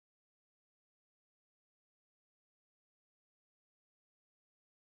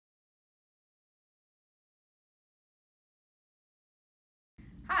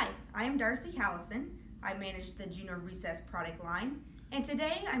I am Darcy Callison. I manage the Juno Recess product line, and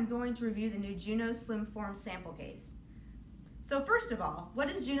today I'm going to review the new Juno SlimForm sample case. So first of all, what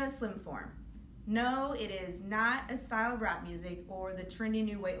is Juno SlimForm? No, it is not a style of rap music or the trendy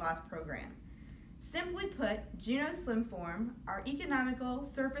new weight loss program. Simply put, Juno SlimForm are economical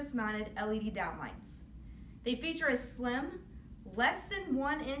surface-mounted LED downlights. They feature a slim, less than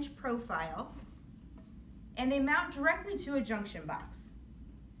 1 inch profile, and they mount directly to a junction box.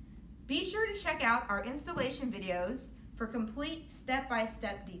 Be sure to check out our installation videos for complete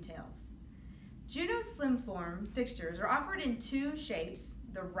step-by-step details. Juno SlimForm fixtures are offered in two shapes,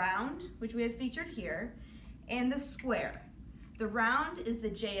 the round, which we have featured here, and the square. The round is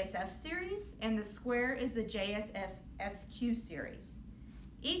the JSF series, and the square is the JSF SQ series.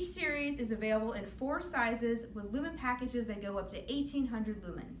 Each series is available in 4 sizes with lumen packages that go up to 1800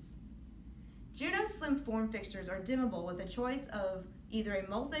 lumens. Juno SlimForm fixtures are dimmable with a choice of either a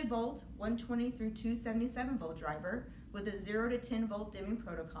multi-volt 120 through 277 volt driver with a 0 to 10 volt dimming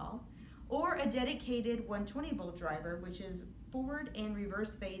protocol, or a dedicated 120 volt driver which is forward and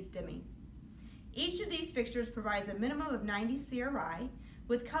reverse phase dimming. Each of these fixtures provides a minimum of 90 CRI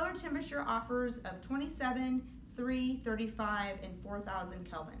with color temperature offers of 27, 3, 35, and 4000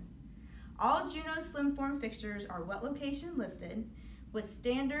 Kelvin. All Juno SlimForm fixtures are wet location listed with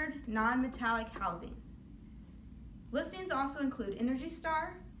standard non-metallic housings. Listings also include Energy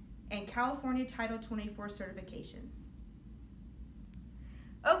Star and California Title 24 certifications.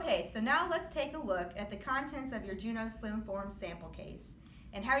 Okay, so now let's take a look at the contents of your Juno SlimForm sample case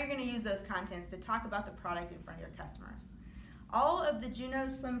and how you're going to use those contents to talk about the product in front of your customers. All of the Juno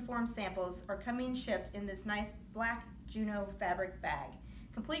SlimForm samples are coming shipped in this nice black Juno fabric bag,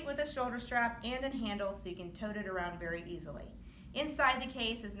 complete with a shoulder strap and a handle so you can tote it around very easily. Inside the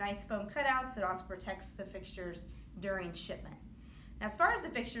case is nice foam cutouts, so it also protects the fixtures during shipment. Now, as far as the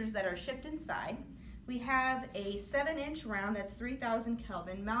fixtures that are shipped inside, we have a 7-inch round that's 3000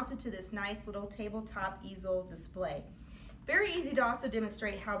 Kelvin mounted to this nice little tabletop easel display. Very easy to also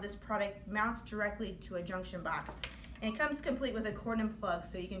demonstrate how this product mounts directly to a junction box. And it comes complete with a cord and plug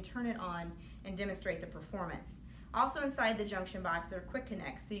so you can turn it on and demonstrate the performance. Also inside the junction box are quick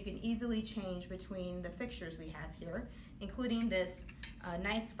connects so you can easily change between the fixtures we have here, including this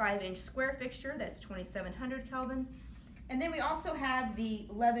nice 5-inch square fixture that's 2700 Kelvin. And then we also have the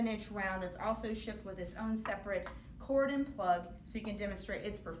 11-inch round that's also shipped with its own separate cord and plug so you can demonstrate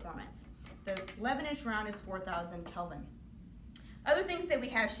its performance. The 11-inch round is 4000 Kelvin. Other things that we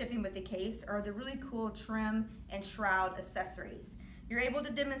have shipping with the case are the really cool trim and shroud accessories. You're able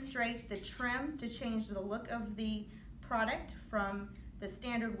to demonstrate the trim to change the look of the product from the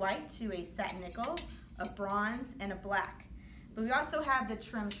standard white to a satin nickel, a bronze, and a black. But we also have the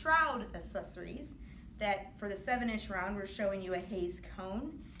trim shroud accessories that for the 7-inch round we're showing you a haze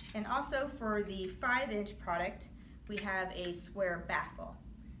cone, and also for the 5-inch product we have a square baffle.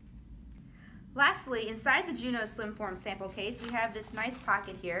 Lastly, inside the Juno SlimForm sample case, we have this nice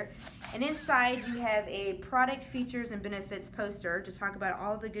pocket here, and inside you have a product features and benefits poster to talk about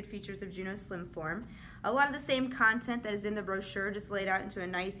all the good features of Juno SlimForm. A lot of the same content that is in the brochure, just laid out into a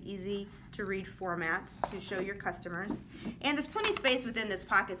nice, easy to read format to show your customers. And there's plenty of space within this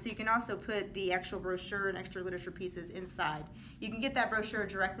pocket, so you can also put the actual brochure and extra literature pieces inside. You can get that brochure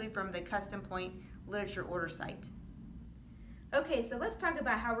directly from the Custom Point literature order site. Okay, so let's talk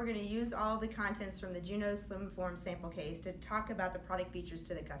about how we're going to use all the contents from the Juno SlimForm sample case to talk about the product features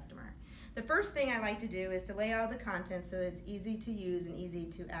to the customer. The first thing I like to do is to lay out the contents so it's easy to use and easy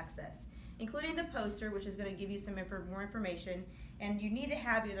to access, including the poster, which is going to give you some more information, and you need to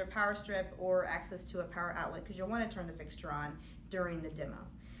have either power strip or access to a power outlet because you'll want to turn the fixture on during the demo.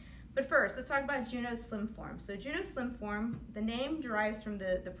 But first, let's talk about Juno SlimForm. So Juno SlimForm, the name derives from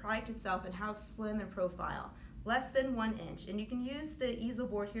the product itself and how slim in profile. Less than 1 inch, and you can use the easel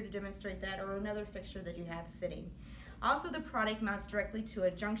board here to demonstrate that or another fixture that you have sitting. Also, the product mounts directly to a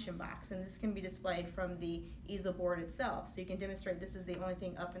junction box, and this can be displayed from the easel board itself. So you can demonstrate this is the only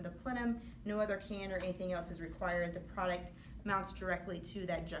thing up in the plenum, no other can or anything else is required. The product mounts directly to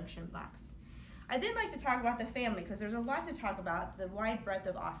that junction box. I then like to talk about the family because there's a lot to talk about, the wide breadth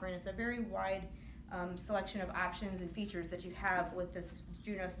of offering. It's a very wide selection of options and features that you have with this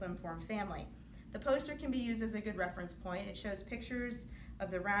Juno SlimForm family. The poster can be used as a good reference point. It shows pictures of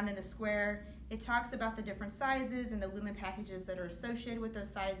the round and the square. It talks about the different sizes and the lumen packages that are associated with those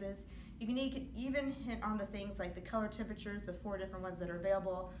sizes. You can even hit on the things like the color temperatures, the 4 different ones that are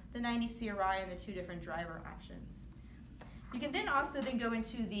available, the 90 CRI, and the 2 different driver options. You can then also go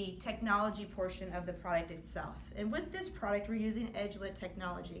into the technology portion of the product itself. And with this product, we're using edge-lit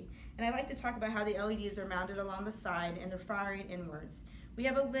technology. And I like to talk about how the LEDs are mounted along the side and they're firing inwards. We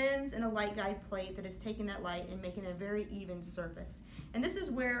have a lens and a light guide plate that is taking that light and making a very even surface. And this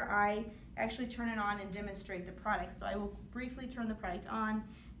is where I actually turn it on and demonstrate the product. So I will briefly turn the product on,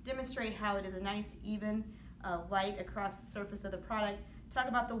 demonstrate how it is a nice even light across the surface of the product, talk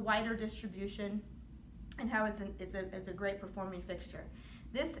about the wider distribution and how it's a great performing fixture.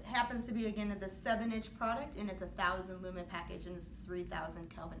 This happens to be, again, the 7-inch product, and it's a 1,000 lumen package, and this is 3,000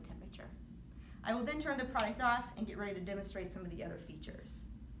 Kelvin temperature. I will then turn the product off and get ready to demonstrate some of the other features.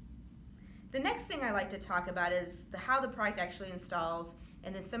 The next thing I like to talk about is how the product actually installs,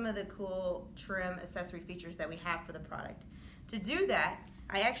 and then some of the cool trim accessory features that we have for the product. To do that,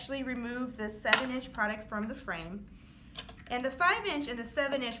 I actually removed the 7-inch product from the frame, and the 5-inch and the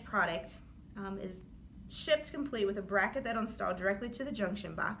 7-inch product is shipped complete with a bracket that'll install directly to the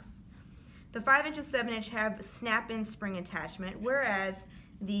junction box. The 5-inch and 7-inch have a snap-in spring attachment, whereas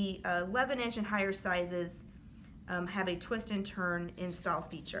the 11-inch and higher sizes have a twist and turn install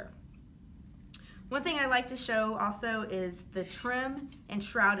feature. One thing I like to show also is the trim and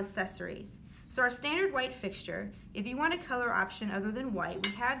shroud accessories. So our standard white fixture, if you want a color option other than white,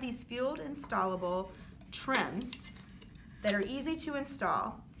 we have these field installable trims that are easy to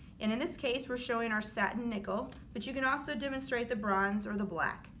install. And in this case, we're showing our satin nickel, but you can also demonstrate the bronze or the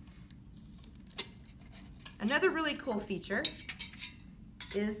black. Another really cool feature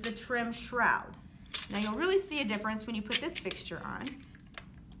is the trim shroud. Now you'll really see a difference when you put this fixture on,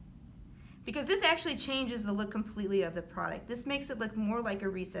 because this actually changes the look completely of the product. This makes it look more like a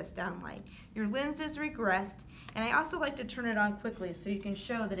recessed downlight. Your lens is regressed, and I also like to turn it on quickly so you can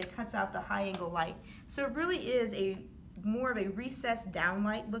show that it cuts out the high angle light. So it really is more of a recessed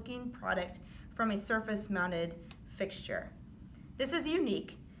downlight looking product from a surface mounted fixture. This is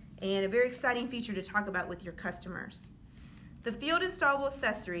unique and a very exciting feature to talk about with your customers. The field installable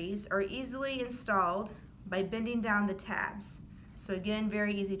accessories are easily installed by bending down the tabs. So again,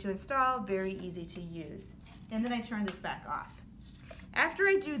 very easy to install, very easy to use. And then I turn this back off. After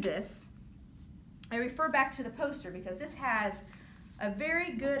I do this, I refer back to the poster because this has a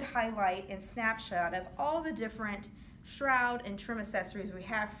very good highlight and snapshot of all the different shroud and trim accessories we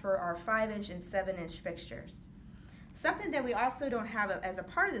have for our 5-inch and 7-inch fixtures. Something that we also don't have as a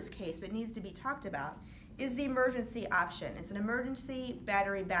part of this case but needs to be talked about is the emergency option. It's an emergency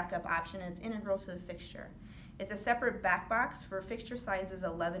battery backup option, and it's integral to the fixture. It's a separate back box for fixture sizes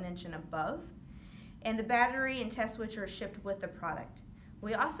 11-inch and above, and the battery and test switch are shipped with the product.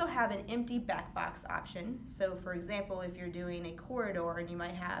 We also have an empty back box option. So for example, if you're doing a corridor and you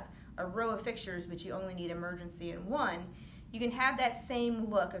might have a row of fixtures but you only need emergency in one, you can have that same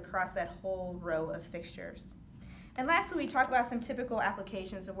look across that whole row of fixtures. And lastly, we talk about some typical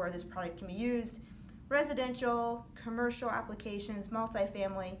applications of where this product can be used. Residential, commercial applications,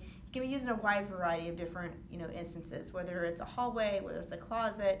 multifamily. It can be used in a wide variety of different instances, whether it's a hallway, whether it's a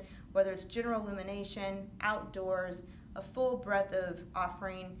closet, whether it's general illumination, outdoors, a full breadth of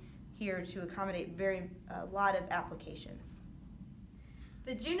offering here to accommodate a lot of applications.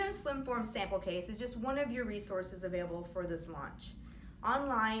 The Juno SlimForm sample case is just one of your resources available for this launch.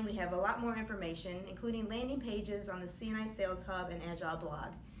 Online, we have a lot more information, including landing pages on the C&I Sales Hub and Agile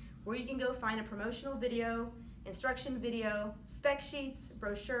blog, where you can go find a promotional video, instruction video, spec sheets,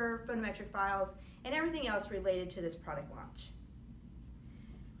 brochure, photometric files, and everything else related to this product launch.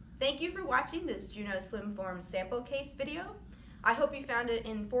 Thank you for watching this Juno SlimForm sample case video. I hope you found it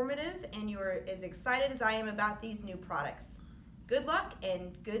informative and you're as excited as I am about these new products. Good luck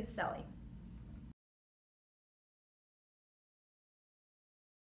and good selling.